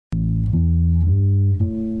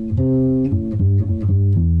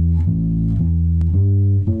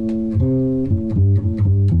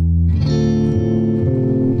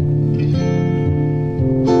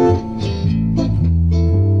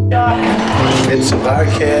It's a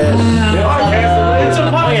podcast. It's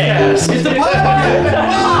a podcast. It's a podcast.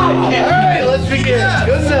 All right, let's begin. Yeah.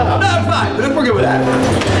 Good enough. No, fine. We're good with that.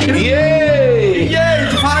 Yay! Yay!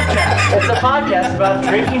 It's a podcast. It's a podcast about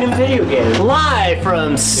drinking and video games. Live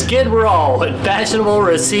from Skid Row in fashionable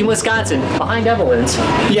Racine, Wisconsin, behind Evelyn's.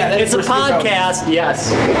 Yeah, It's a podcast,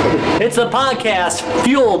 yes. It's a podcast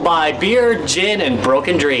fueled by beer, gin, and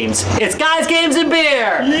broken dreams. It's Guys, Games, and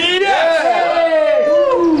Beer! Yeah!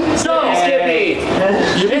 So, Skippy,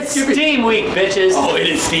 it's Steam Week, bitches. Oh, it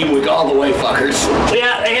is Steam Week all the way, fuckers.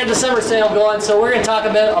 Yeah, they had the summer sale going, so we're going to talk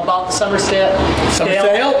a bit about the summer sale. Summer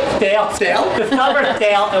sale? Sale? The summer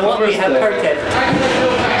sale and what we have purchased.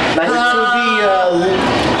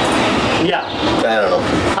 Yeah.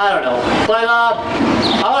 I don't know. But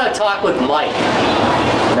I want to talk with Mike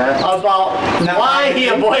about why he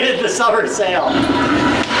avoided the summer sale.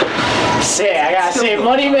 Say, I gotta save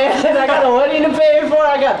money, man. I got a wedding to pay for.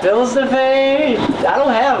 I got bills to pay. I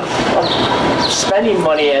don't have spending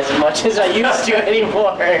money as much as I used to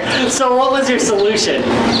anymore. So what was your solution?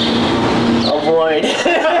 Avoid.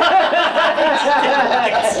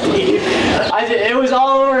 It was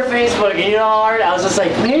all over Facebook, and you know how hard. I was just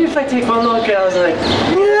like, maybe if I take one look, and I was like,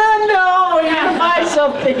 yeah, no, you're gonna buy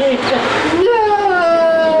something. No.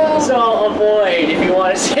 So avoid if you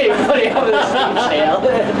want to save money off of the Steam sale.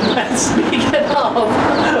 Speaking of,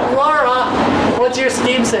 Laura, what's your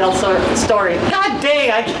Steam sale story? God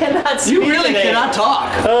dang, I cannot speak. You really today. cannot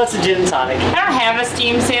talk. Oh, it's a gin tonic. I don't have a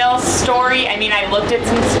Steam sales story. I mean, I looked at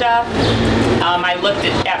some stuff. I looked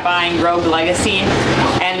at buying Rogue Legacy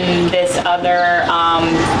and this other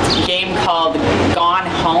game called Gone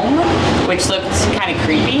Home, which looked kind of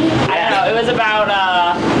creepy. I don't know. It was about,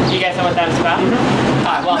 you guys know what that was about?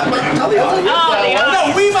 Tell the audience. Oh, the audience. No,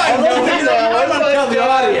 we might know. You might want to tell the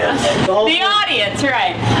audience. The audience,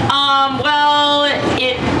 right. Well,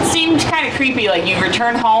 it seemed kind of creepy. Like, you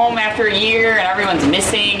return home after a year and everyone's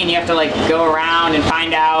missing and you have to, like, go around and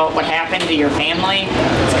find out what happened to your family.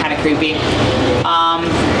 It's kind of creepy.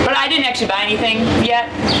 But I didn't actually buy anything yet,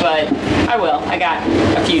 but I will. I got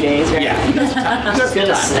a few days, right? Yeah. Just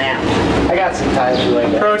gonna snap. I got some time to like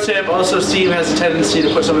that. Pro tip, also Steam has a tendency to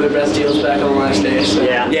put some of their best deals back on the last day. So.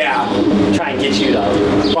 Yeah. Yeah. Try and get you to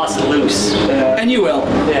bust loose. And you will.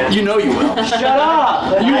 Yeah. You know you will. Shut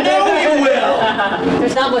up! You know you will.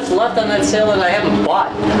 There's not much left on that sale that I haven't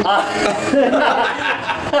bought.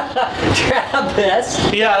 Travis.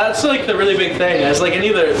 Yeah, that's like the really big thing. It's like any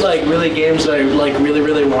of the like really games that I like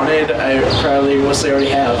really wanted, I probably mostly already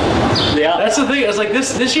have. Yeah. That's the thing. It's like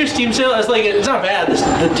this year's Steam sale. It's like it's not bad.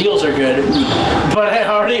 The deals are good, but I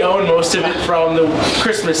already own most of it from the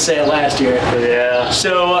Christmas sale last year. Yeah.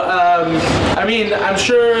 So I mean, I'm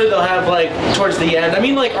sure they'll have like towards the end. I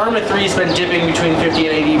mean, like Arma 3's been dipping between 50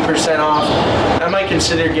 and 80% off. I might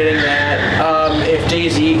consider getting that. If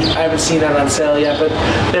DayZ, I haven't seen that on sale yet, but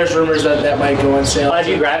there's rumors that might go on sale.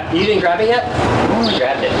 You didn't grab it yet? I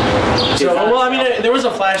grabbed it. So, well, I mean, there was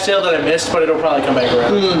a flash sale that I missed, but it'll probably come back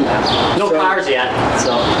around. No cars yet,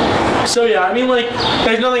 So yeah, I mean, like,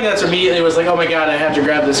 there's nothing that's immediately was like, oh my god, I have to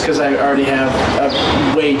grab this because I already have a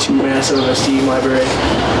way too massive of a Steam library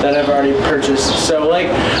that I've already purchased. So like,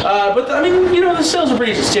 but I mean, you know, the sales are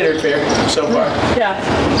pretty standard fare so far. Yeah.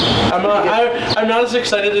 I'm not as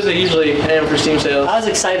excited as I usually am for Steam sales. I was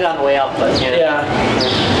excited on the way up, but Yeah.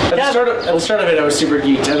 At the start of it, I was super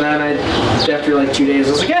geeked, and then after like 2 days,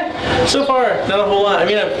 I was like, yeah, so far, not a whole lot. I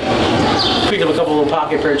mean, I've picked up a couple of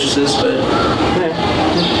pocket purchases, but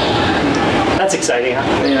that's exciting, huh?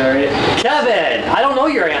 yeah, right. Kevin, I don't know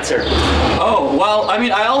your answer. Oh, well, I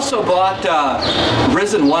mean, I also bought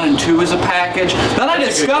Risen 1 and 2 as a package. Then I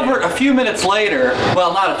discovered a few minutes later,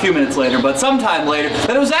 well, not a few minutes later, but sometime later,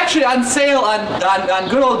 that it was actually on sale on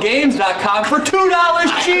goodoldgames.com for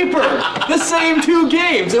 $2 cheaper. The same two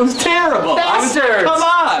games. It was terrible. Bastards! Come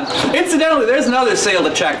on. Incidentally, there's another sale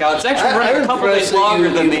to check out. It's actually running a couple days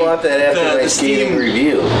longer than you bought that after the my Steam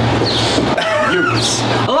review.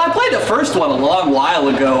 Well, I played the first one a long while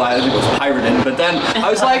ago. I think it was pirated, but then I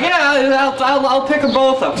was like, yeah, I'll pick them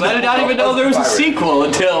both up. I didn't even know there was a sequel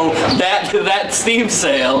until that Steam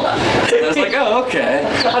sale. And I was like, oh, okay.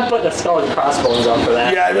 I'm putting a skull and crossbones on for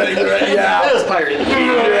that. Yeah, I bet you're right. Yeah. That was pirated.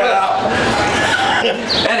 Yeah.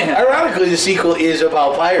 Anyhow. Ironically, the sequel is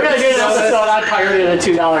about pirates. We're gonna do an episode on pirated a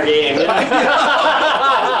 $2 game.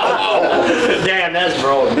 Damn, that's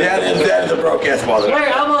broke. Yeah, that's a broke ass mother.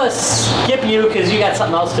 Alright, I'm gonna skip you because you got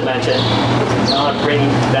something else to mention. I'll bring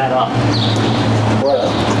that up.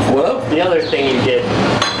 What? The other thing you did.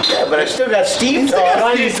 Yeah, but I still got Steve Do I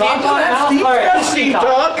talk. do Steve talk now? Steve All right, got do Steve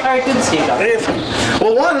talk. All right, do Steve talk.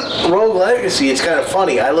 Well, one, Rogue Legacy, it's kind of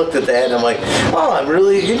funny. I looked at that and I'm like, oh, I'm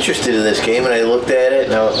really interested in this game. And I looked at it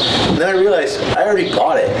and then I realized I already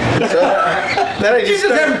bought it. So then I just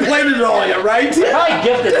haven't played it all yet, right? Probably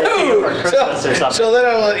gifted it to you for Christmas or something. So then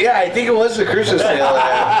I'm like, yeah, I think it was the Christmas sale.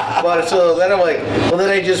 But so then I'm like, well, then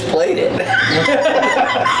I just played it.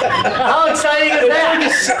 How exciting is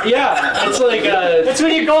that? Yeah, it's like It's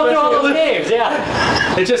when you go through all those games,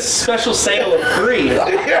 yeah. it's just special sale of 3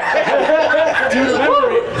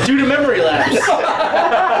 due to memory lapse.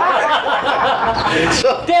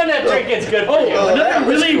 Damn, that drink is good for you. Another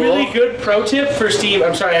really good pro tip for Steve.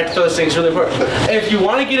 I'm sorry, I have to throw this thing's really important. If you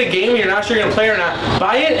want to get a game and you're not sure you're gonna play or not,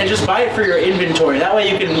 buy it and just buy it for your inventory. That way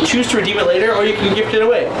you can choose to redeem it later, or you can gift it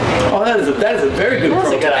away. Oh, that is a very good That's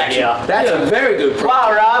pro a good tip, idea. actually. That's a very good pro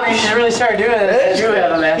Wow, Rob, you should really start doing this. You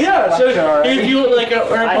have a massive Yeah, so collection if you like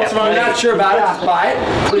earn I plus have amount, You're not sure about it, just buy it,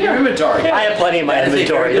 put it in your inventory. I have plenty in my That's a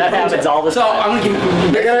inventory. very good That pro happens tip. all the So time. I'm gonna give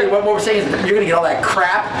basically what we're saying is you're gonna get all that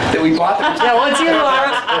crap that we bought.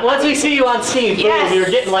 Yeah, once we see you on Steam, boom, Yes. you're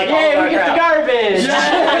getting like all Hey, our we get the crap. garbage. Yeah,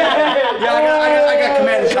 I got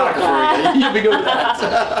Command and Conquer for you. You'll be good with that.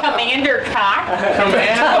 Commander Cock. Man,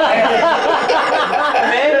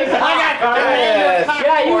 Commander Cock.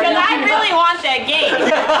 Yeah, you Because can- I really want that game. throw a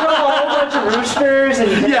whole bunch of roosters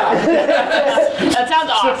and Yeah. That sounds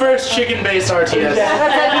The awesome. first chicken-based RTS.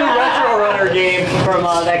 that's that new retro runner game from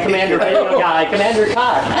that Commander video guy, Commander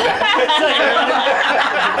Cock.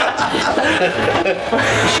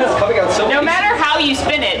 No matter how you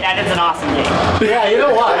spin it, that is an awesome game. Yeah, you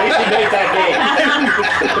know what? We should make that game.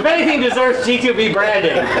 If anything deserves G2B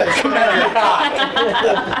branding, it's Commander Cock.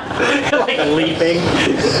 Like leaping.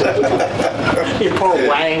 You poor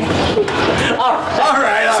Wang. All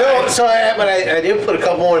right. So I did put a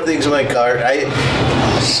couple more things in my cart. I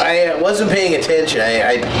wasn't paying attention.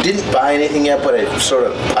 I didn't buy anything yet, but I sort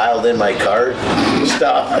of piled in my cart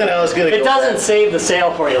stuff, and I was gonna. It doesn't save the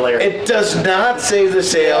sale for you later. It does not save the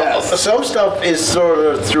sale. Yes. Some stuff is sort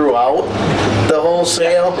of throughout the whole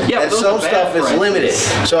sale, Yeah, but and those some are bad stuff is prices. limited.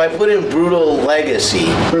 So I put in Brutal Legacy.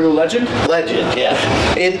 Brutal Legend? Legend, yeah,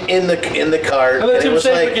 in the cart. Another And it Tim was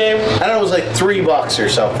Safer like game. I don't know, it was like $3 or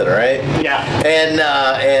something, right? Yeah.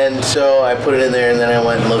 And so I put it in there, and then I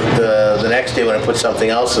went and looked the next day when I put something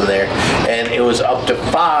else in there, and it was up to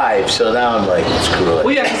 $5. So now I'm like, screw it.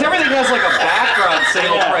 Well, yeah, because everything has like a background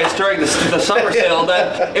sale price during the summer sale.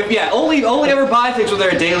 That only ever buy things when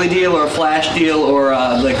they're a daily deal or a flash deal or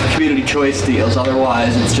like community choice deals.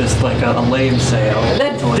 Otherwise, it's just like a lame sale.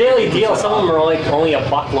 That daily deal, some of them are like only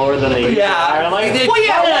 $1 lower than they usually are. I'm like, Well,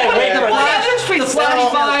 yeah, why did I wait for well, that? the difference between flash $5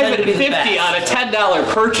 deals tend to and be the $50 on a best.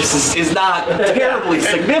 $10 purchase is not terribly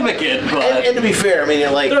significant, but And to be fair, I mean,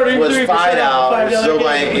 it like 33% was $5. So $5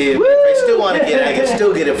 like, game. if I still want to get it, I can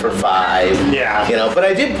still get it for $5. Yeah. You know, but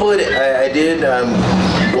I did put, I'm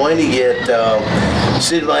going to get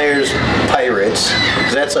Sid Meier's Pirates,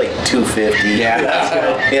 because that's like $2.50. Yeah, that's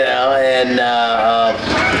good. You know, and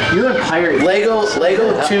You and Pirate. Lego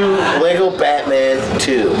Batman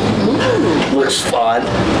 2 looks fun.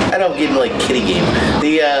 I don't get into like kitty game.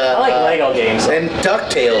 I like Lego games. And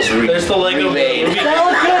DuckTales There's the Lego remade. movie. That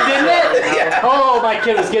looked good, didn't it? Yeah. Oh, my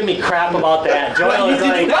kid was giving me crap about that. Joel was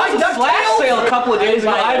like, that was a flash sale a couple of days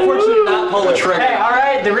ago. I unfortunately did not pull the trigger. Hey, all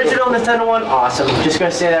right, the original Nintendo one, awesome. Just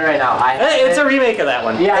gonna say that right now. hey, it's a remake of that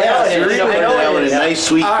one. Yeah, I know Yeah, it is. it's I know that it with is. nice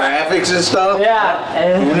sweet graphics and stuff. Yeah.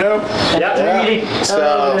 Yep. 3D.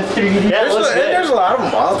 So- 3D. Yeah, it looks good. There's a lot of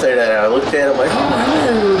them out there that I looked at. I'm like,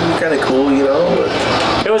 oh, kind of cool, you know. But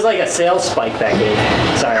It was like a sales spike that game.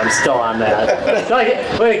 Sorry, I'm still on that.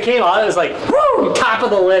 Like, when it came out, it was like, woo, top of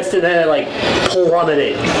the list, and then it like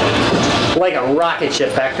plummeted. Like a rocket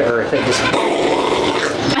ship back to Earth. It just...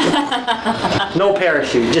 no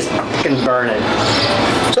parachute, just fucking burning.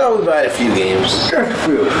 so we bought a few games.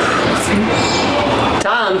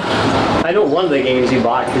 Tom, I know one of the games you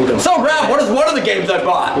bought. So, Rob, what is one of the games I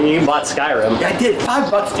bought? You bought Skyrim. I did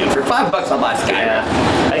 $5, dude. For $5, I bought Skyrim.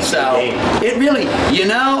 Yeah. Nice So game. it really,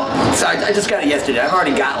 so I just got it yesterday. I've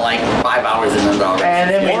already got like 5 hours in it already. And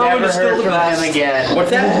then we Morrowind never is still heard the from best. him again. What's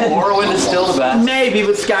that? Morrowind is still the best. Maybe,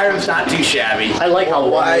 but Skyrim's not too shabby. I like how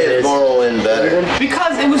long Why it is is. Morrowind better?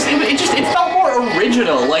 Because it felt more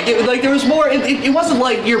original. Like there was more. It wasn't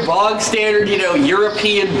like your bog standard,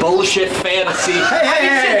 European bullshit fantasy. Hey,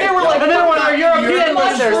 There were like And then when our European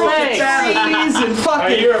listeners, thanks. trees and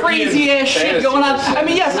fucking European crazy ass shit going on. I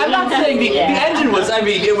mean, yes, I'm not saying the engine was. I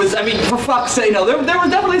mean, it was. I mean, for fuck's sake, no. There was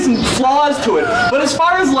definitely some flaws to it. But as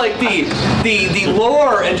far as like the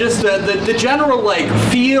lore and just the general like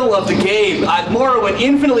feel of the game, Mora went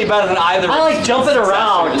infinitely better than either. I like jumping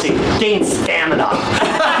around to gain stamina.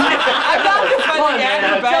 I'm not defending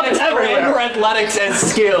acrobatics or athletics as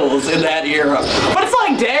skills in that era. But it's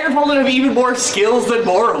like Daggerfall would have even more skills than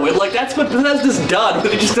Morrowind. Like that's what Bethesda's done,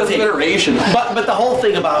 but it just does iteration. But the whole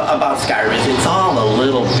thing about Skyrim is it's all a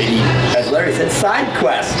little bitty, as Larry said, side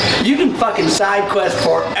quest. You can fucking side quest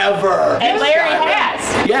forever. And Larry has.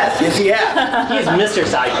 Yes, he has. He's Mr.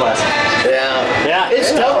 Side Quest. Yeah.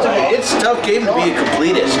 It's tough it's a tough game to be a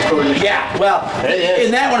completist. Yeah, well,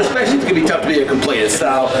 in that one especially, it's gonna be tough to be a completist.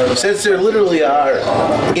 So since there literally are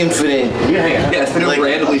infinite, yes, like,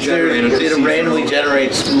 randomly generated. It randomly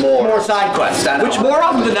generates more side quests. Which more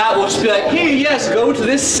often than not will just be like, hey, yes, go to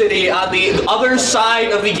this city on the other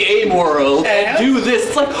side of the game world and do this.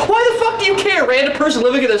 It's like, why the fuck do you care? Random person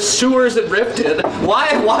living in the sewers in Riften. Why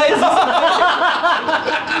is this?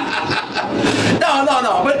 No.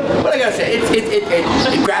 But what I gotta say,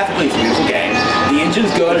 it graphically it's a beautiful game. The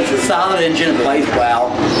engine's good. It's a solid engine. It plays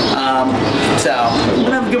well. So I'm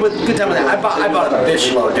gonna have a good time with that. I bought a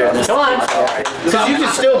bitch load during this. Come on. Because you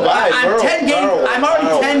can still buy. I'm already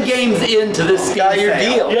 10 games into this. Got your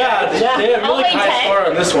deal. Yeah, they have really high score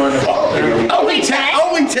on this one. Only 10.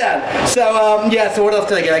 So so what else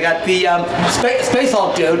did I get? I got the Space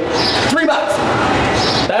Hulk dude. $3.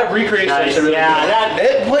 That recreation is really good.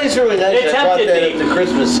 It plays really nice. It I bought tempted that me. at the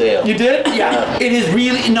Christmas sale. You did? Yeah. It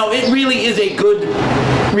really is a good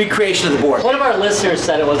recreation of the board. One of our listeners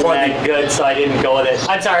said it wasn't that good, so I didn't go with it.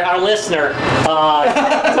 I'm sorry, our listener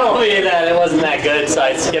told me that it wasn't that good, so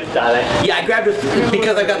I skipped on it. Yeah, I grabbed it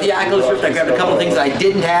because I got the Oculus Rift. I grabbed a couple of things that I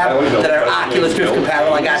didn't have that are Oculus Rift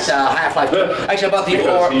compatible. I got Half-Life 2. Actually, I bought the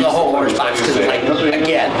whole orange box because it's like,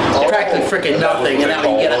 again, practically freaking nothing, and that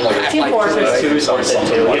way you get a Team Half-Life 2. Fortress 2 is worth it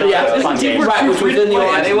too. Yeah, right, which was in the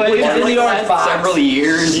orange box. Several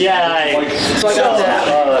years. Yeah. So I got that.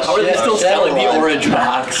 How are they still selling the orange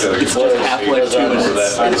box? It's just Half-Life 2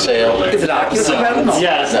 on sale. Is it Oculus compatible? No.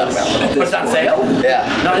 Yes. But it's on sale? Yeah.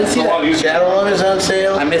 No, I didn't see that. Shadowrun is on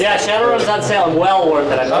sale. I missed Yeah, it. Shadowrun's on sale and well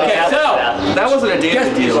worth it. Okay, so that wasn't a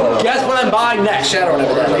damn deal. Guess what I'm buying next? Shadowrun,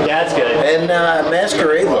 evidently. Yeah, that's good. And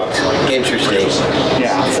Masquerade looked interesting.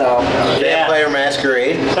 Yeah. So Vampire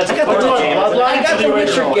Masquerade. That's a good game. I got the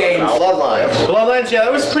Witcher games. Bloodlines. Bloodlines, yeah,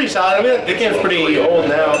 that was pretty solid. I mean, the game's pretty old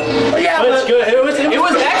now. Yeah, but it's good. It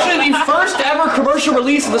was actually the first ever commercial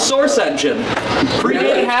release of the Source engine.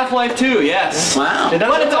 Predating Half-Life 2, yes. Wow.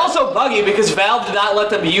 But it's also buggy because Valve did not let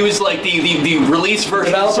them use like the release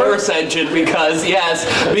version of the Source engine because they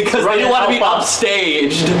didn't want to be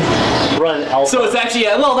upstaged. Run alpha. So it's actually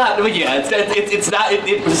it's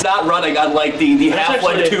not running on like the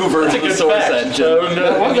Half-Life 2 version of the Source engine.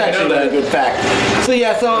 That was actually a good fact. So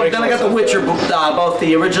then I got the Witcher, both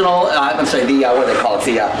the original, I'm sorry, what do they call it?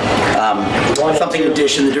 The something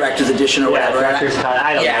edition, the director's edition or whatever. Director's Cut.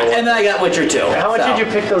 I don't know. And then I got Witcher 2. How much did you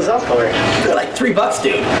pick those up for? They're like $3,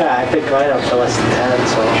 dude. Yeah, I picked mine up for less than 10,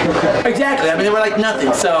 so. Exactly. I mean, they were like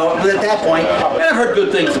nothing. So at that point, I've heard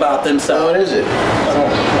good things about them. So What is it?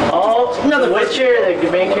 The Witcher,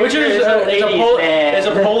 the main character Witcher is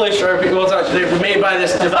a Polish RPG. Well, it's not. They're made by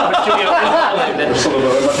this development studio in Poland,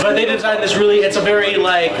 but they designed this really. It's a very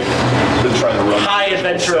like high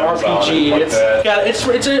adventure RPG. It's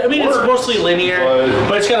mostly linear,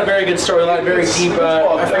 but it's got a very good storyline, very deep.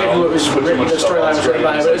 I forget who it was written. The storyline was written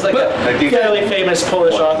by, but it's like a fairly famous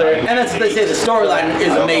Polish author. And that's what they say. The storyline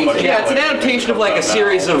is amazing. Yeah, it's an adaptation of like a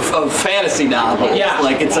series of fantasy novels. Yeah.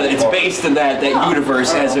 Like it's based in that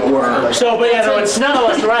universe, as it were. So, but yeah, no, it's None of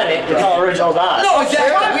us read it. It's all original to us. No,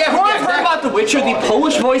 exactly. From what I've heard about The Witcher, the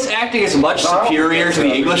Polish voice acting is much superior to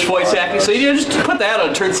the English voice acting. So just put that on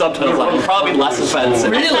and turn subtitles on. It'll probably be less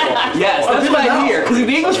offensive. Really? Yes, that's what I hear. Because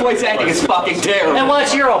the English voice acting is fucking terrible. And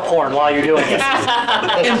watch Euro porn while you're doing it.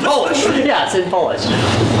 In Polish. Yeah, it's in Polish.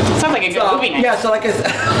 Sounds like a good movie night. Yeah, so like I said.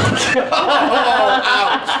 Ouch.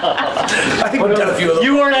 I think we've done a few of them.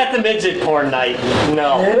 You weren't at the midget porn night.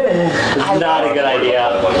 No. It's not a good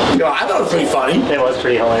idea. No, I thought it was pretty funny. It was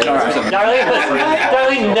pretty hilarious.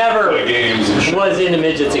 Darlene never was into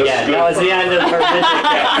midgets again. That was the end of her midget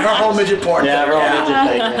thing. Her whole midget porn. Yeah, her whole midget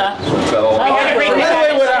thing. Yeah. I had a great By the way,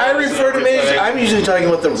 day. when I refer to midgets, I'm usually talking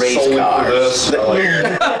about the race cars. So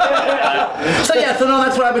no,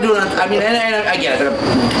 that's what I've been doing. I mean, and again,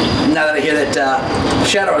 now that I hear that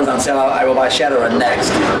Shadowrun's on sale, I will buy Shadowrun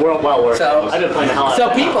next. Well worth it. So- I've been playing the hell out So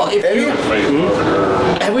of it. people, if you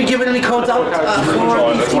have we given any codes out for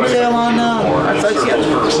the Steam sale on sites yet?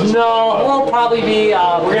 No, we'll probably be,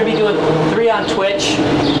 we're going to be doing 3 on Twitch,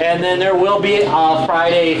 and then there will be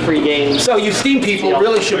Friday free games. So you Steam people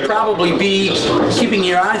really should probably be keeping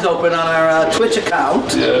your eyes open on our Twitch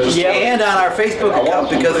account and on our Facebook account,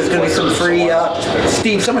 because there's going to be some free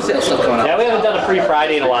Steam summer sale stuff coming up. Yeah, we haven't done a free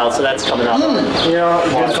Friday in a while, so that's coming up. You know,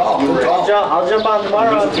 Good call. I'll jump on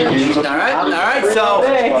tomorrow. All right. So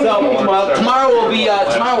tomorrow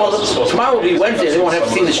will be Wednesday. They won't have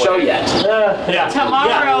seen the show yet.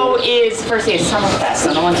 Tomorrow is first day of Summerfest,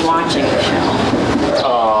 so no one's watching the show.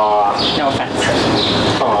 No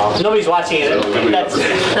offense. Nobody's watching it. That's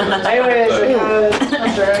Anyways,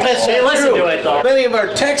 That's Hey, not listen true. to it, though. Many of our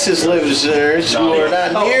Texas listeners who are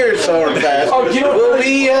not near Summerfest will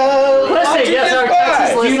be Listen, yes, our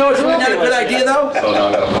Texas Do you know what's really not a good listeners. idea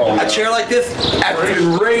though? A chair like this after it's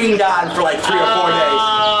been rained on for like 3 or 4 days.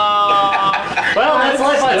 Well, that's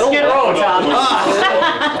life on Hill Road, Tom.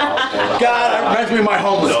 God, that reminds me of my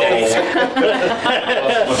homeless days.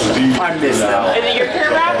 I miss them. Is it your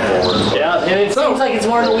turn, Rob? Yeah, and it seems like it's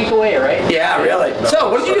more than a week away, right? Yeah, really. So,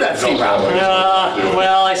 what did you do that Steam, Rob?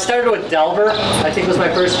 Well, I started with Delver. I think was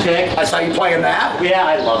my first pick. I saw you playing that. Yeah,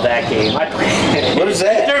 I love that game. What is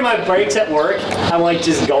that? During my breaks at work, I'm like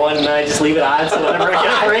just going and I just leave it on. So whenever I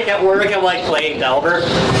get a break at work, I'm like playing Delver.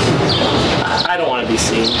 I don't want to be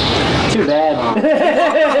seen. too bad.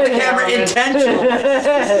 The camera intentional.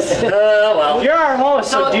 Well. You're our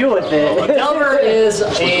host, so deal with it. Delver is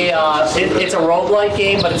it's a roguelike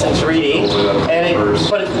game, but it's in 3D,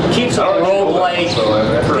 but it keeps a roguelike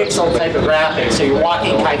pixel type of graphics. So you're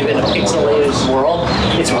walking kind of in a pixelated world.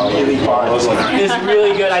 It's really fun. It's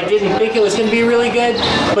really good. I didn't think it was going to be really good,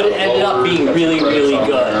 but it ended up being really, really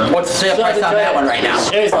good. What's the sale price on that one right now?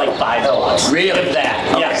 It was like $5. Really? If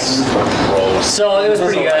that, yes. So it was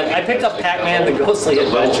pretty good. I picked up Pac-Man: The Ghostly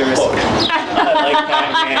Adventures. I like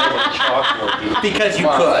Pac-Man Because you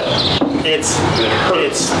could. it's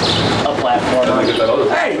a platformer.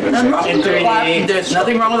 Hey, nothing wrong with the platform. There's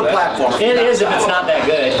nothing wrong with the platform. It is if it's not that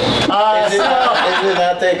good. Is it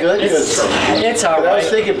not that good? It's all I right. was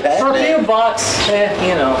thinking For a few Pac-Man. bucks,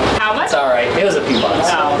 you know. How much? It's all right. It was a few bucks.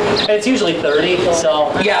 Oh. It's usually 30,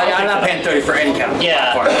 so. Yeah, I'm not paying 30 for any kind of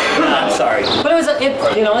Yeah. platform. I'm sorry. But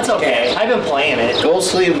it's okay. I've been playing it.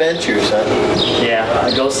 Ghostly Adventures, huh? Yeah,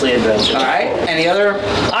 a Ghostly Adventure. All right. Any other?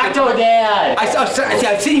 Octodad.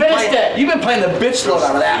 I've seen you Finished play. it. You've been playing the bitch load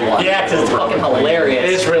out of that one. Yeah, because it's fucking hilarious. It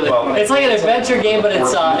is really fun. It's like an adventure game, but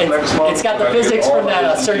it's got the physics from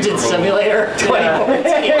that Surgeon Simulator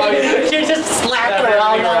 2014. You're just slapped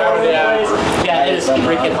around all over the place. Yeah, it is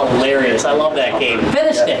freaking hilarious. I love that game.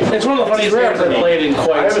 Finished it. It's one of the funniest games I've played in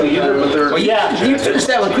quite some time. Well, Yeah. You finished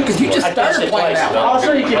that one quick because you just I finished started it playing twice. that one.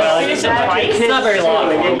 Also, you can It's not very long.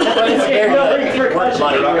 But it's very good. Worth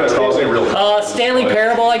money. Stanley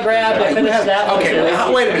Parable I grabbed. I finished that one. Okay,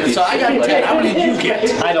 too. wait a minute. So I got 10. How many did you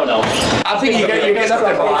get? I don't know. I'm thinking you're getting up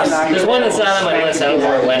there, boss. There's one that's not on my list. I don't know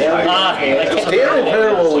where it went. I can't Stanley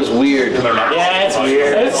Parable was weird. Yeah, it's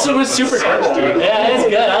weird. It was super cool. Yeah, it's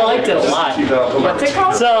good. I liked it a lot. What's it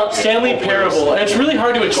called? So, Stanley Parable. And it's really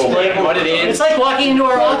hard to explain what it is. it's like walking into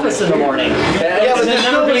our office in the morning. Yeah, but there's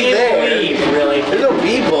nobody there. Really. There's no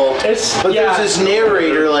people. But there's this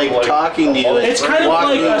narrator like talking to you. It's kind of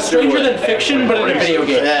like Stranger Than Fiction, but in a video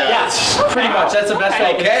game. Yes. Pretty much. That's the best way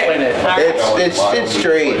I can explain it. It's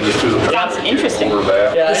strange. Sounds interesting.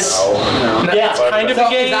 Yeah, it's kind of a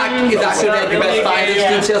game. Is that your best find in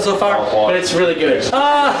Steam sale so far? But it's really good.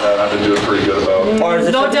 I've been doing pretty good about. Or is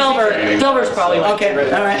it No, Delver. Delver's probably my Okay,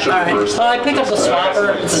 favorite. all right. I picked up the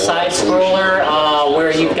Swapper. It's a side scroller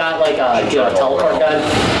where you've got like a teleport gun.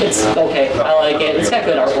 It's okay. I like it. It's got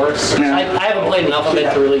good artwork. I haven't played enough of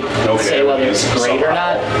it to really say whether it's great or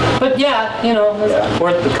not. But yeah, it's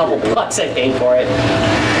worth the couple bucks I paid for it.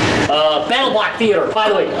 Battle Block Theater. By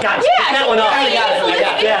the way, guys, pick that one up. I got it.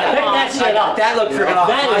 Yeah, pick that shit up. That looked freaking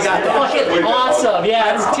awesome. That is fucking awesome. Yeah,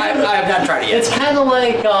 I have not tried it yet. it's kind of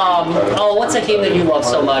like, what's that game that you love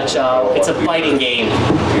so much? It's a fighting game.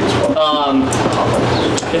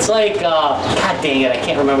 It's like, God dang it, I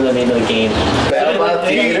can't remember the name of the game. Battle Block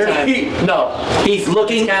Theater? No. He's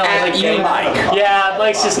looking Kinda at like you, Mike. Yeah,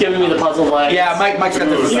 Mike's just giving me the puzzle blank. Yeah, Mike's got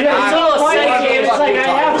this. It's one of those Sega games. It's like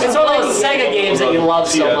it's one of those Sega games that you love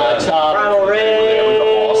so much. Primal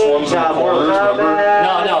Rage, Mortal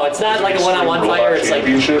Kombat. No, it's not like a one-on-one fighter. It's like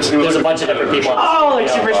there's a bunch of different people. Oh, like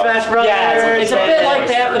Super Smash Brothers. Yeah, it's a bit like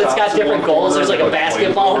that, but it's got different goals. There's like a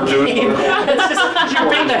basketball game. It's just you're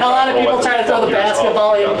beating the hell out of people, trying to throw the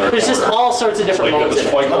basketball in. There's just all sorts of different modes in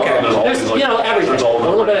it. There's, you know, everything. A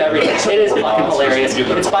little bit of everything. It is fucking hilarious.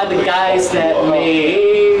 It's by the guys that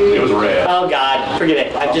made... It was red. Oh God, forget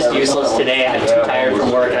it. I'm just useless today. I'm too tired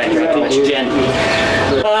from work and I drink too much gin.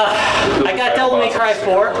 I got Devil May Cry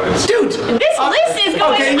 4. Dude! This list is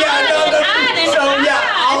going on and on and so, on.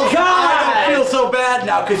 I feel so bad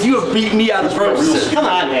now because you have beat me out of the process. Come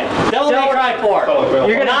on, man. Devil May Cry 4.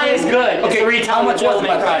 You're gonna not as good. Okay, how much was Devil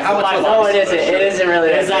May Cry? How much was it? Oh, it isn't. It isn't really.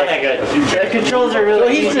 It's not that good. The controls are really. Well,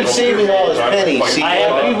 he's been saving all his pennies. See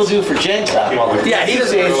what people do for Gencon. Yeah, he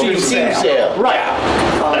doesn't saves do Steam sale. Right.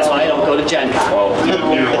 That's why I don't go to Gencon.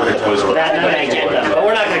 That and I get them. But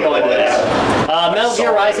we're not gonna go into that. Metal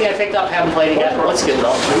Gear Rising I picked up, haven't played it yet. Looks good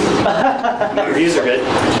though. The reviews are good.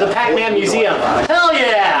 The Pac-Man Museum. Hell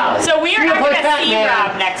yeah! So we are not going to see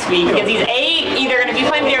Rob next week because he's A, either going to be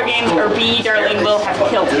playing video games, or B, Darlene will have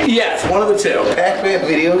killed him. Yes, one of the two. Pac-Man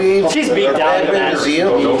video games? She's beat Or down to Pac-Man that.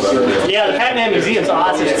 Museum? Yeah, the Pac-Man Museum's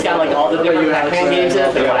awesome. It's got like all the different Pac-Man games in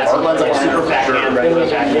it. The classic ones like Super Pac-Man, regular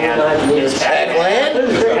Pac-Man. There's Pac-Land?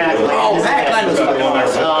 Oh, Pac-Land was fucking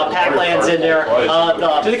awesome. Pac-Land's in there.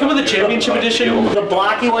 Do they come with the championship edition? The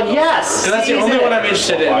blocky one, yes. That's the only one I'm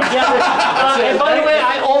interested in. Yeah, and by the way,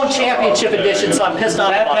 I own Championship Edition, so I'm pissed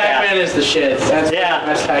off That about Pac-Man that. is the shit. That's the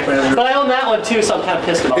best Pac-Man. But I own that one too, so I'm kind of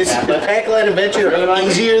pissed about Is that. the But Pac-Land Adventure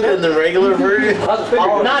easier than the regular version?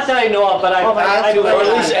 not that I know of, but I Or play at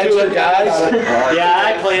least it on. extra guys? Yeah,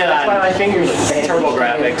 I play it That's why on my fingers. Turbo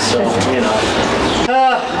Graphics, so you know.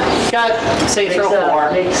 Got Saints Row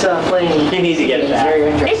 4. Makes playing. You need to get it back. Very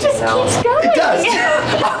It interesting just now. keeps going. It does.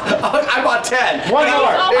 I bought 10. One more.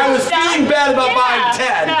 I was feeling bad about buying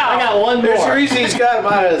 10. No. I got one There's a more. reason he's got them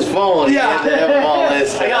on his phone. He Yeah. had to have them all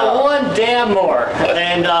listed I got out. one damn more,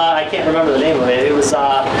 and I can't remember the name of it. It was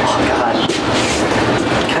God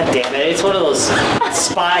damn it! It's one of those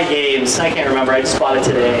spy games. I can't remember. I just bought it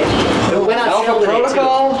today. It went on sale Alpha today, too.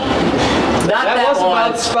 Protocol? Not That that was one.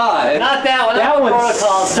 about spy. Not that one. That Alpha one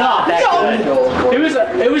Protocol's not that good.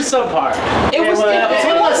 It was subpar. It was It's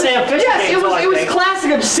one of the Sam Fisher yes, games, it was I think.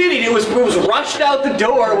 classic Obsidian. It was rushed out the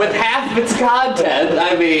door with half of its content.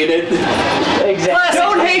 I mean, Exactly.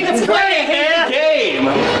 don't hate the play, man. hate the game.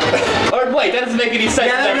 Or wait, that doesn't make any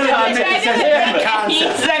sense. Yeah, that really doesn't make any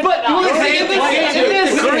sense. But You it hate the game.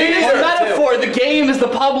 is The a creator, metaphor. The game is the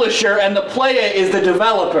publisher and the player is the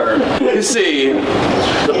developer. You see,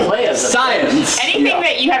 The play is science. Anything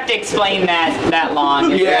that you have to explain that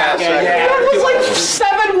long. Yeah, That was like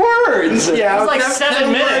 7 words. Yeah, It was like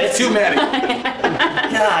 7 minutes. Too many.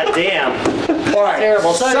 God damn. All right.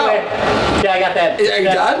 Terrible. So anyway, yeah, I got that. Are you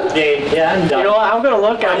done? Game. Yeah, I'm done. You know what? I'm gonna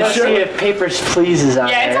look. I'm gonna sure? see if Papers, Please is on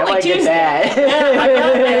Yeah, it's there. I only might get Tuesday. that. Yeah, I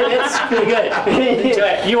got it. It's pretty good. Enjoy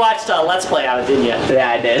it. You watched Let's Play on it, didn't you?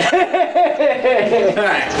 Yeah, I did. All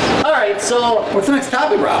right. All right, so, What's the next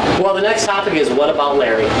topic, Rob? well, the next topic is What About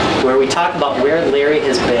Larry? Where we talk about where Larry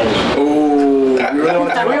has been. Ooh. You really want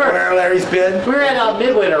to talk We about were- where Larry's been? We were at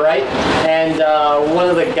Midwinter, right? And one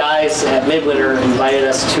of the guys at Midwinter invited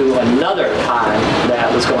us to another con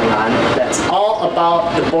that was going on that's all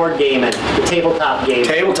about the board gaming, the tabletop gaming.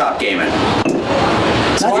 Tabletop gaming.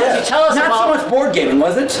 So why don't you tell us Not about... so much board gaming,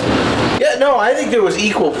 was it? Yeah, no, I think there was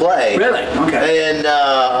equal play. Really? Okay. And,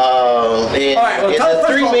 All right, well, in tell us the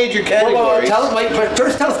first three of all- major categories.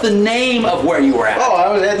 First tell us the name of where you were at. Oh,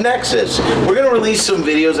 I was at Nexus. We're going to release some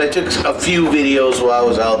videos. I took a few videos while I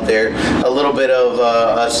was out there. A little bit of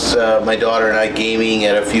us, my daughter and I, gaming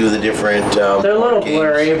at a few of the different They're a little games.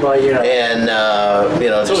 blurry, but you know. And,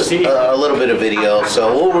 So just is he. a little bit of video.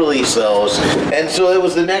 So we'll release those. And so it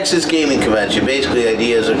was the Nexus Gaming Convention. Basically,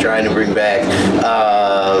 ideas of trying to bring back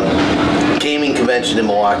gaming convention in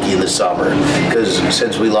Milwaukee in the summer, because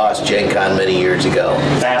since we lost Gencon many years ago.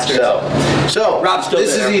 Bastards. So Rob's still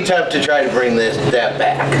this there. is the attempt to try to bring that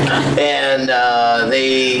back. And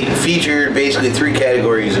they featured basically 3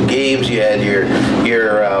 categories of games. You had your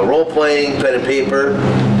role-playing, pen and paper,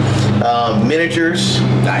 miniatures,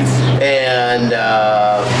 Nice. and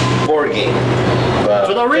board game.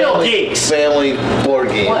 For the real family- geeks. Family board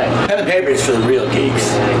game. What? Pen and paper is for the real geeks.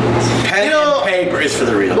 Pen and paper is for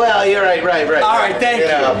the real. Well, you're right. All right, thank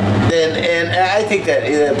you. And I think that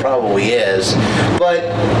it probably is, but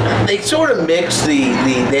they sort of mixed they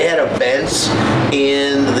had events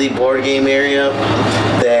in the board game area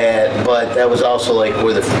but that was also like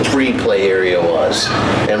where the free play area was,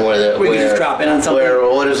 and We can just drop in on something. Where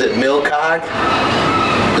what is it, Milcog?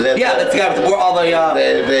 Yeah, that's the guy with the board, all the you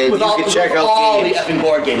can check out all games. the effing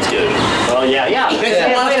board games, dude. Well, yeah.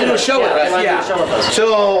 They want us to do a show with us, They want to do yeah. a show with us.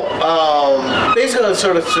 So, basically, let's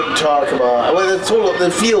sort of talk about, well,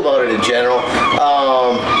 the feel about it in general.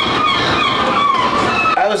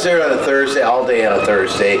 I was there on a Thursday, all day on a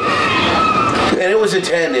Thursday. And it was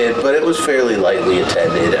attended, but it was fairly lightly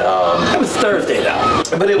attended. It was Thursday, though.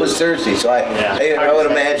 But it was Thursday, so I would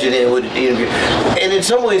imagine it would. And in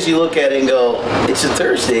some ways, you look at it and go, "It's a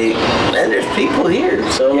Thursday, and there's people here."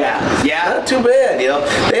 So not too bad.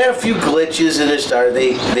 They had a few glitches in the start.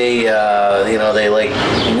 They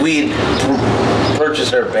we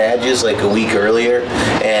purchased our badges like a week earlier,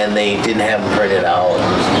 and they didn't have them printed out.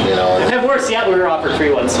 And worse yet, we were offered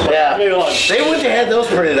free ones. Yeah, they wouldn't have had those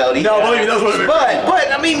printed out either. No, believe me, those wouldn't.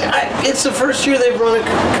 But I mean, it's the first year they've run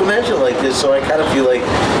a convention like this, so I kind of feel like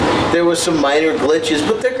there was some minor glitches,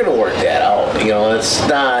 but they're going to work that out. It's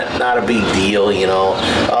not a big deal.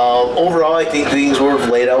 Overall, I think things were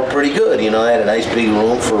laid out pretty good. They had a nice big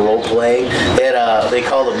room for role playing. They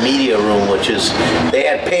called a media room, which is they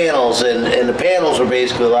had panels, and the panels were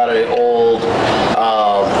basically a lot of the old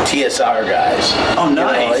TSR guys. Oh,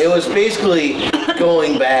 nice. It was basically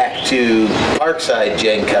going back to Parkside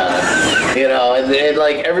Gencon, and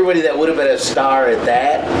like everybody that would have been a star at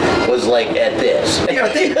that was like at this. Yeah,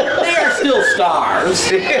 but they are still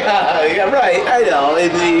stars. yeah, right. I know.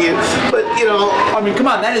 But I mean, come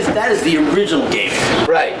on, that is the original game.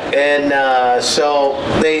 Right, and so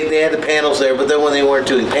they had the panels there, but then when they weren't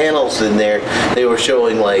doing panels in there, they were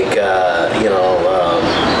showing like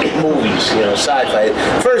movies, sci-fi.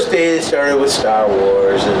 First day they started with Star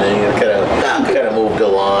Wars, and then kind of moved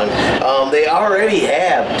along. They already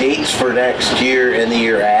have dates for next year and the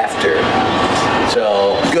year after.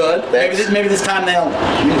 So good. Maybe this time they'll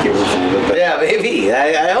communicate with you. Yeah, maybe.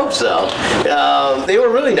 I hope so. They were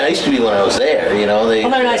really nice to me when I was there.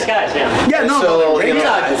 They're nice guys. Yeah. Yeah. No. So, great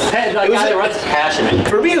guys. Guy that runs is passionate.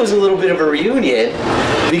 For me, it was a little bit of a reunion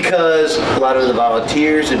because a lot of the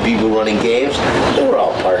volunteers and people running games, they were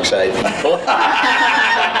all Parkside people.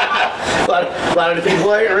 A lot of the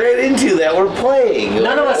people I ran into that were playing.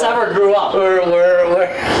 None of us ever grew up. We're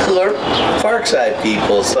Parkside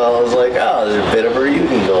people, so I was like, oh, there's a bit of a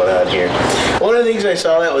reunion going on here. One of the things I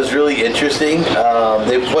saw that was really interesting,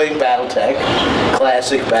 they were playing BattleTech,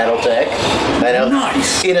 classic BattleTech. I know.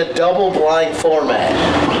 Nice. In a double blind format.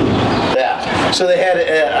 Yeah. So they had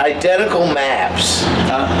identical maps.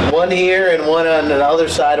 One here and one on the other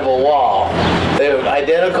side of a wall. They were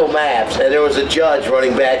identical maps, and there was a judge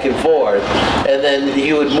running back and forth, and then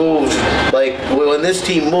he would move, like when this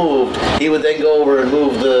team moved, he would then go over and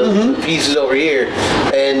move the pieces over here,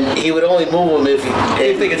 and he would only move them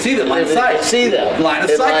if they could see them, line of sight. See them. Line of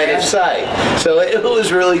sight. Line of sight. So it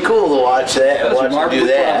was really cool to watch that and watch them do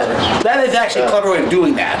that. That is actually a clever way of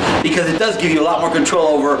doing that, because it does give you a lot more control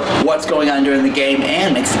over what's going on during the game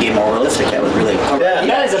and makes the game more realistic. That was really clever. Yeah.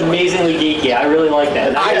 That is amazingly geeky. I really like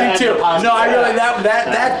that. I do too. No, I really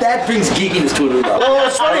that brings geekiness to a new level. Well,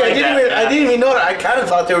 it's funny. I didn't even know that. I kind of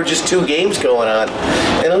thought there were just two games going on,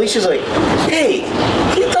 and Alicia's like, "Hey,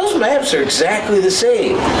 those maps are exactly the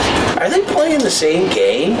same. Are they playing the same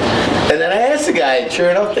game?" And then I asked the guy, and sure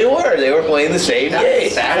enough, they were. They were playing the same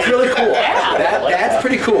game. That's really cool. That's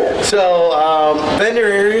pretty cool. So vendor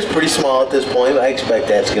area is pretty small at this point. I expect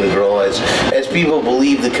that's going to grow as people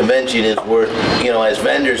believe the convention is worth. As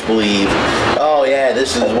vendors believe, oh yeah,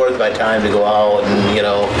 this is worth my time to go out,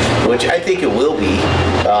 and which I think it will be.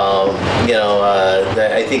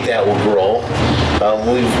 I think that will grow.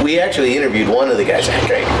 We actually interviewed one of the guys. I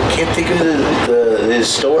can't think of his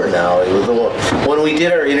store now. It was the one when we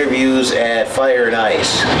did our interviews at Fire and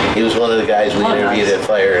Ice. He was one of the guys we interviewed at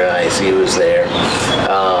Fire and Ice. He was there,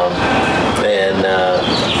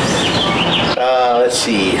 let's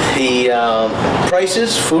see. The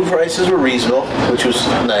food prices were reasonable, which was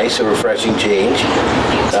nice, a refreshing change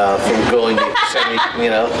from going to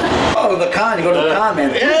Oh, the con. You go to the con,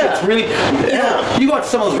 man. Yeah. It's really. You go out to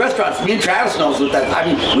some of those restaurants. Me and Travis knows with that. I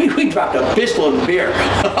mean, we dropped a fistload of beer.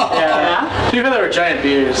 Yeah. Even they were giant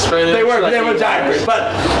beers. They were giant beers,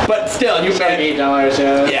 but still, you paid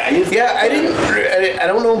 $8. Yeah. I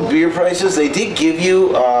don't know beer prices. They did give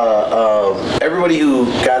you everybody who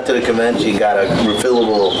got to the convention got a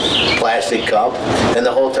refillable plastic cup, and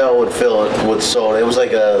the hotel would fill it with soda. It was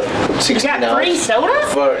like a 16 You got free soda?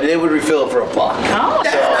 They would refill it for $1. Oh,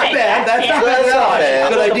 That's not bad. That's not bad at all. bad.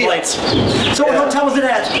 Good idea. So what hotel was it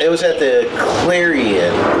at? It was at the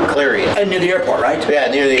Clarion. And near the airport, right? Yeah,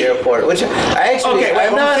 near the airport. Which I actually, Okay,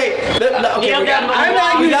 I'm not. Okay,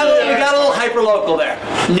 we got a little hyper local there.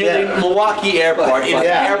 Near the Milwaukee airport. In an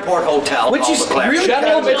airport hotel. Which is really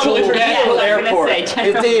General Mitchell International Airport.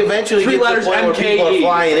 If they eventually Three get to the letters point where people are MKE.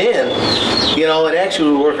 flying in, you know, it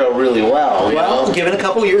actually would work out really well. You Well, know? give it a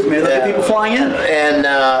couple of years, maybe there'll be people flying in. And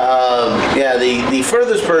yeah, the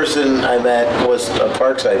furthest person I met was a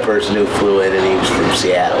Parkside person who flew in, and he was from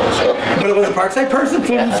Seattle. So But it was a Parkside person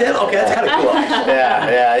from Seattle? Okay, that's kind of cool.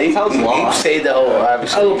 yeah, he stayed the whole.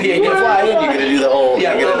 Obviously, A little you're gonna fly in, you're gonna do the whole.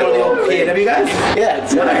 Yeah, you're gonna do the whole thing. PAW guys? Yeah,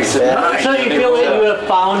 it's nice. Nice. So you feel that you have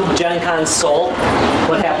found Gen Con's soul?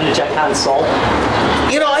 What happened to Gen Con's soul?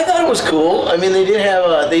 You know, I thought it was cool. I mean, they did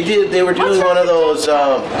have they were doing one of those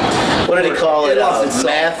what do they call it?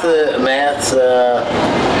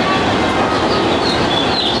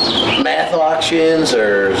 Math auctions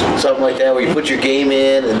or something like that, where you put your game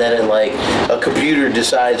in and then like a computer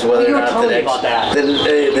decides whether or not the next. About that.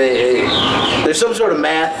 There's some sort of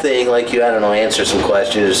math thing, like you, I don't know, answer some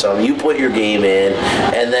questions or something. You put your game in,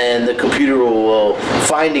 and then the computer will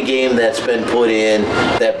find a game that's been put in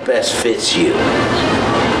that best fits you.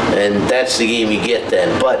 And that's the game you get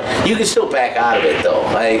then. But you can still back out of it, though.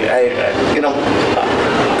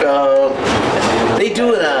 They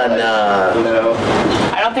do it on.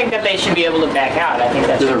 I don't think that they should be able to back out. I think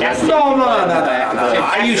that's your destiny. No.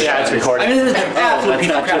 I usually it's recording. I mean, this is an absolute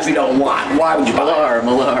piece of crap we don't want. Why would you buy it?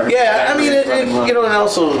 Alarm. Yeah, I mean, it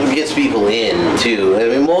also gets people in, too. I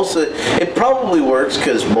mean, it probably works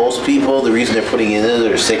because most people, the reason they're putting it in,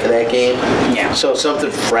 they're sick of that game. Yeah. So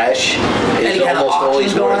something fresh is almost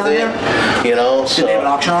always worth it. You know? Did they have an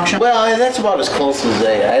auction? Well, that's about as close as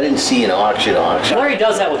I didn't see an auction. Larry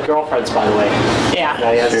does that with girlfriends, by the way. Yeah.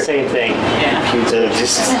 He has the same thing. Yeah.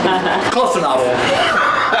 Close enough.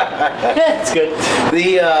 Yeah, it's good.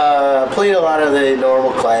 Played a lot of the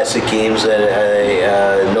normal classic games that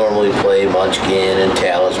I normally play, Munchkin and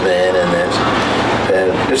Talisman, and then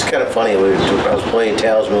it's kind of funny. I was playing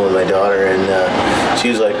Talisman with my daughter, and she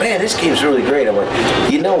was like, "Man, this game's really great." I'm like,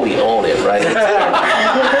 "You know, we own it, right?" You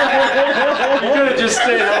could have just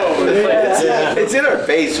stayed home. It's in our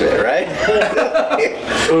basement, right?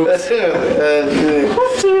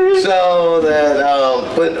 So that,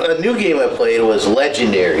 but a new game I played was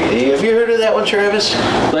Legendary. Have you heard of that one, Travis?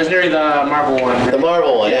 Legendary, the Marvel one. The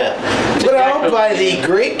Marvel one, yeah. Put out by the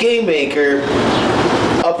great game maker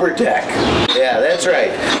Upper Deck. Yeah, that's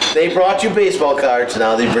right. They brought you baseball cards,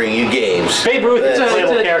 now they bring you games. Babe Ruth is a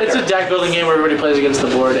playable It's character. a deck building game where everybody plays against the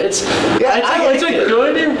board. It's a good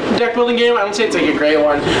deck building game. I don't say it's like a great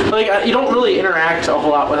one. But like you don't really interact a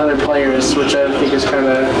whole lot with other players, which I think is kind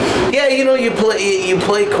of. Yeah, you know, you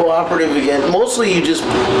play cooperative again. Mostly you just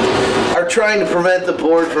are trying to prevent the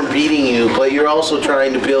board from beating you, but you're also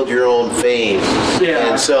trying to build your own fame. Yeah.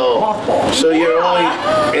 And so you're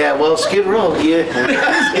only Skid Row. Yeah.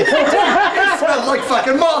 It smells like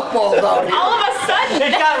fucking mothballs out here. All of a sudden,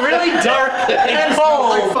 It got really dark and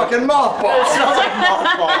Like cold. fucking mothballs. It smells like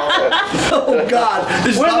mothballs. Oh God.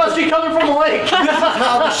 This is Wind how must be coming from a lake.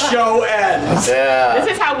 how the show ends. Yeah.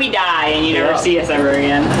 this is how we die, and you never see us ever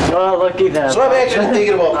again. Well, lucky them. So I'm actually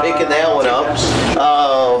thinking about picking that one up.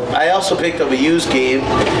 I also picked up a used game.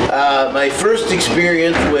 My first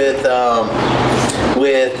experience with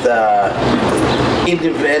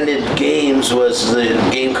independent games was the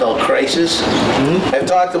game called Crisis. I've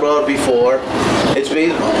talked about it before. It's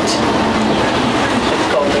based.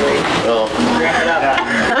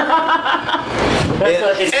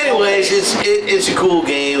 Anyways, it's a cool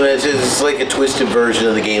game. It's like a twisted version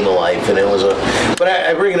of the game of life, and it was a. But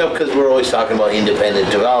I bring it up because we're always talking about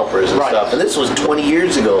independent developers and stuff, and this was 20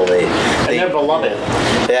 years ago. They They're beloved.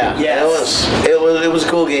 yeah, Yes. it was a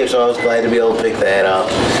cool game, so I was glad to be able to pick that up.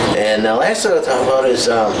 And last thing I'll talk about is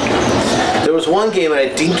there was one game and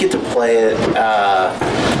I didn't get to play it,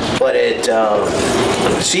 but it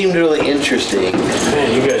seemed really interesting.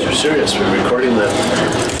 Man, you guys are serious. We're recording that.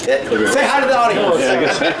 Say hi to the audience.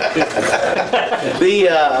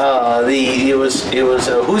 It was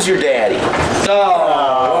Who's Your Daddy?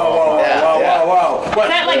 Whoa. What, Is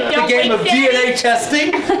that like the Don't game Wake of Daddy? DNA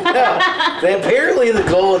testing? Apparently the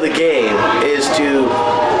goal of the game is to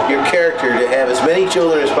your character to have as many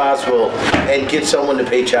children as possible and get someone to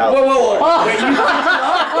pay child support. Whoa. Wait,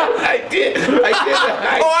 I did. I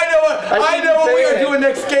know what we are doing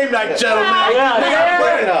next game night, gentlemen.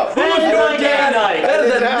 Pick it up. Who's your daddy? That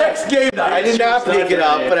is the next game night. I did not pick it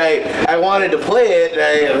up, but I wanted to play it.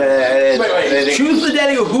 Wait. Choose the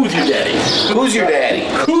daddy or who's your daddy? Who's your daddy?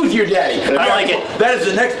 Who's your daddy? I like it. That is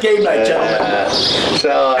the next game night, gentlemen.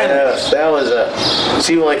 So that was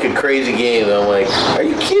seemed like a crazy game. I'm like, are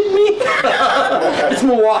you kidding me? It's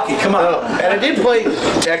Milwaukee. Come on. And I did play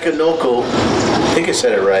Takenoko. I think I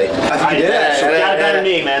said it right. I think you did. You got a better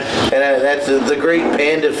name, man. And that's the great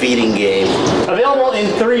panda feeding game. Available in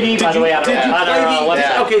 3D, by the way, on our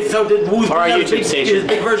website. Okay, so did Woo's Or our YouTube station. his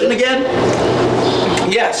big version again?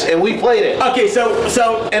 Yes, and we played it. Okay, so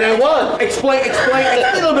And I won. explain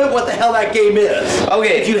a little bit what the hell that game is.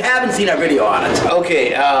 Okay. If you haven't seen our video on it.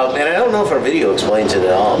 Okay, and I don't know if our video explains it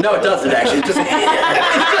at all. No, it doesn't actually. It's just, we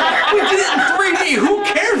did it in 3D. Who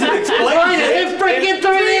cares if it explains it? It's freaking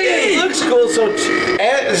 3D! It looks cool.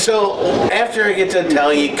 So after I get done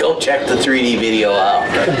telling you, go check the 3D video out.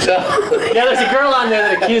 So Yeah, there's a girl on there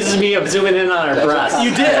that accuses me of zooming in on her breast.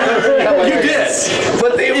 You did. You did.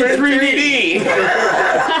 but they were in 3D.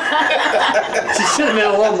 She should have been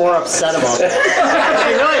a little more upset about it.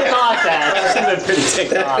 She really thought that. She should have been pretty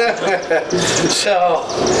ticked off. So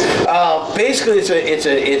basically, it's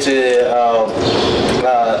a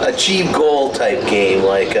achieve goal type game,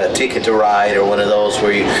 like Ticket to Ride or one of those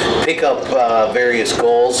where you pick up various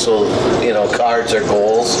goals. So cards are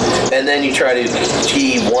goals, and then you try to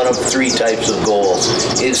achieve one of 3 types of goals.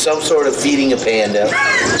 It's some sort of feeding a panda.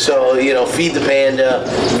 So feed the panda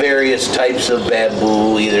various types of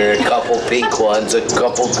bamboo, either a couple pink ones, a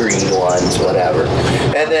couple green ones, whatever.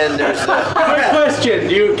 And then there's Quick question: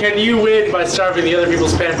 can you win by starving the other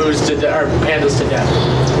people's pandas to death?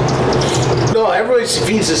 no, everybody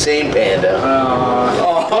feeds the same panda.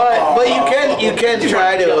 But you can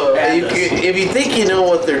try to if you think you know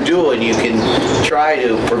what they're doing, you can try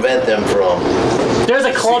to prevent them from. There's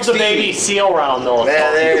a Club the Baby seal round, though. It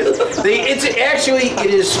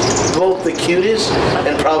is both the cutest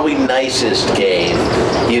and probably nicest game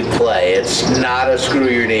you'd play. It's not a screw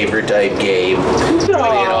your neighbor type game.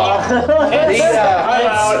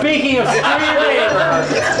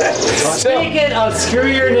 Speaking of screw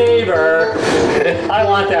your neighbor, I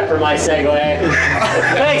want that for my segue.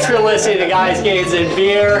 Thanks for listening to Guys, Games, and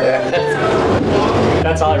Beer.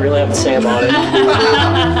 That's all I really have to say about it.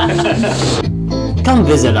 Come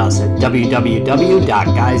visit us at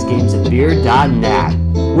www.guysgamesandbeer.net.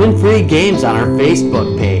 Win free games on our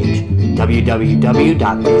Facebook page,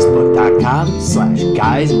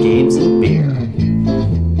 www.facebook.com/guysgamesandbeer.